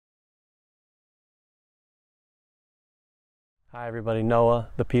Hi everybody, Noah,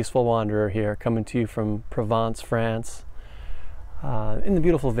 the Peaceful Wanderer here, coming to you from Provence, France, in the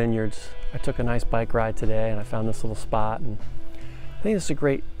beautiful vineyards. I took a nice bike ride today and I found this little spot, and I think it's a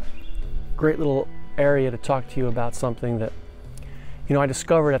great little area to talk to you about something that, I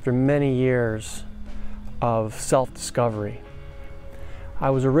discovered after many years of self-discovery. I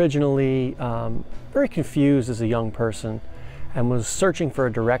was originally very confused as a young person and was searching for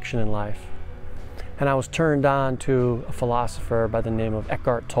a direction in life. And I was turned on to a philosopher by the name of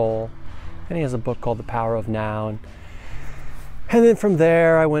Eckhart Tolle, and he has a book called The Power of Now. And then from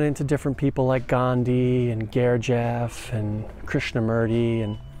there, I went into different people like Gandhi and Gurdjieff and Krishnamurti,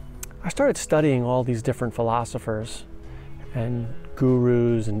 and I started studying all these different philosophers and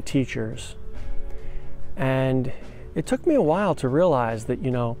gurus and teachers. And it took me a while to realize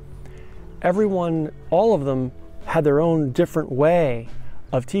that, everyone, all of them had their own different way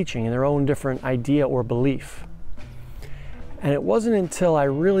of teaching and their own different idea or belief. And it wasn't until I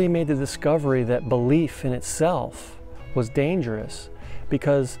really made the discovery that belief in itself was dangerous,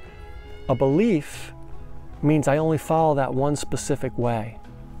 because a belief means I only follow that one specific way.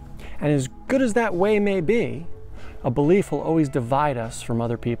 And as good as that way may be, a belief will always divide us from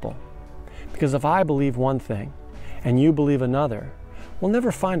other people. Because if I believe one thing and you believe another, we'll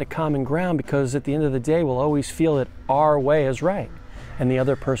never find a common ground, because at the end of the day, we'll always feel that our way is right and the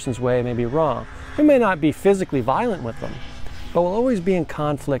other person's way may be wrong. We may not be physically violent with them, but we'll always be in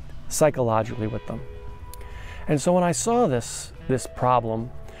conflict psychologically with them. And so when I saw this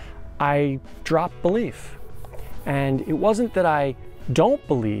problem, I dropped belief. And it wasn't that I don't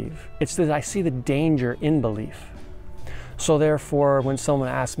believe, it's that I see the danger in belief. So therefore, when someone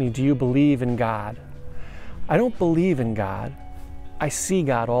asks me, do you believe in God? I don't believe in God. I see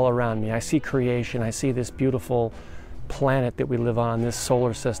God all around me. I see creation. I see this beautiful planet that we live on, this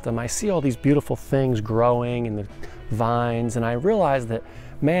solar system. I see all these beautiful things growing and the vines, and I realize that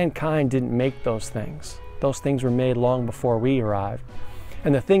mankind didn't make those things. Those things were made long before we arrived.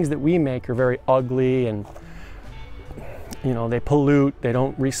 And the things that we make are very ugly, and they pollute, they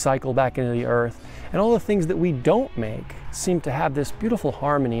don't recycle back into the earth. And all the things that we don't make seem to have this beautiful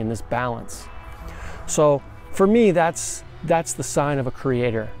harmony and this balance. So for me, that's the sign of a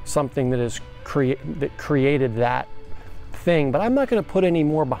creator, something that created that thing. But I'm not going to put any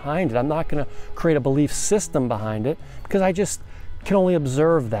more behind it. I'm not going to create a belief system behind it, because I just can only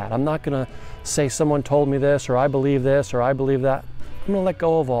observe that. I'm not going to say someone told me this, or I believe this, or I believe that. I'm going to let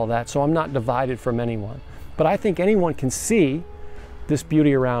go of all that, so I'm not divided from anyone. But I think anyone can see this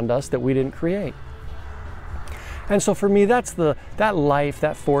beauty around us that we didn't create. And so for me, that's that life,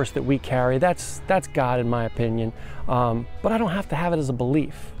 that force that we carry, that's God in my opinion. But I don't have to have it as a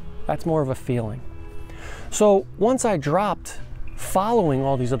belief. That's more of a feeling. So once I dropped following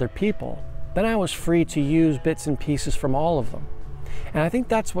all these other people, then I was free to use bits and pieces from all of them. And I think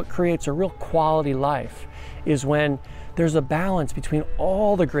that's what creates a real quality life, is when there's a balance between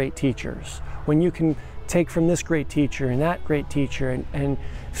all the great teachers, when you can take from this great teacher and that great teacher and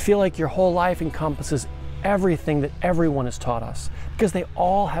feel like your whole life encompasses everything that everyone has taught us, because they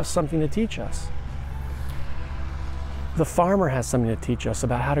all have something to teach us. The farmer has something to teach us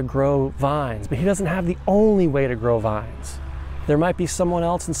about how to grow vines, but he doesn't have the only way to grow vines. There might be someone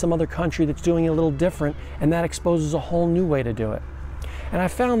else in some other country that's doing it a little different, and that exposes a whole new way to do it. And I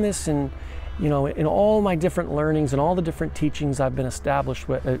found this in all my different learnings and all the different teachings I've been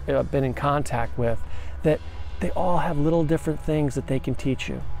been in contact with, that they all have little different things that they can teach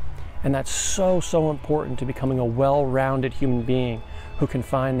you. And that's so, so important to becoming a well-rounded human being who can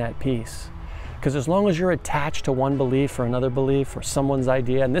find that peace. Because as long as you're attached to one belief or another belief or someone's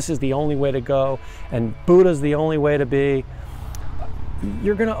idea, and this is the only way to go, and Buddha's the only way to be,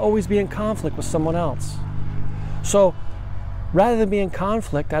 you're going to always be in conflict with someone else. So rather than be in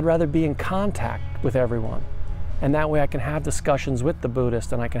conflict, I'd rather be in contact with everyone. And that way I can have discussions with the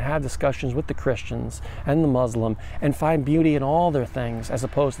Buddhist, and I can have discussions with the Christians and the Muslim, and find beauty in all their things, as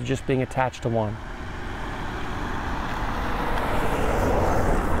opposed to just being attached to one.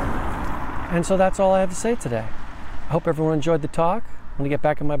 And so that's all I have to say today. I hope everyone enjoyed the talk. I'm going to get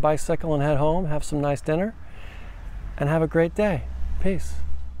back on my bicycle and head home, have some nice dinner, and have a great day. Peace.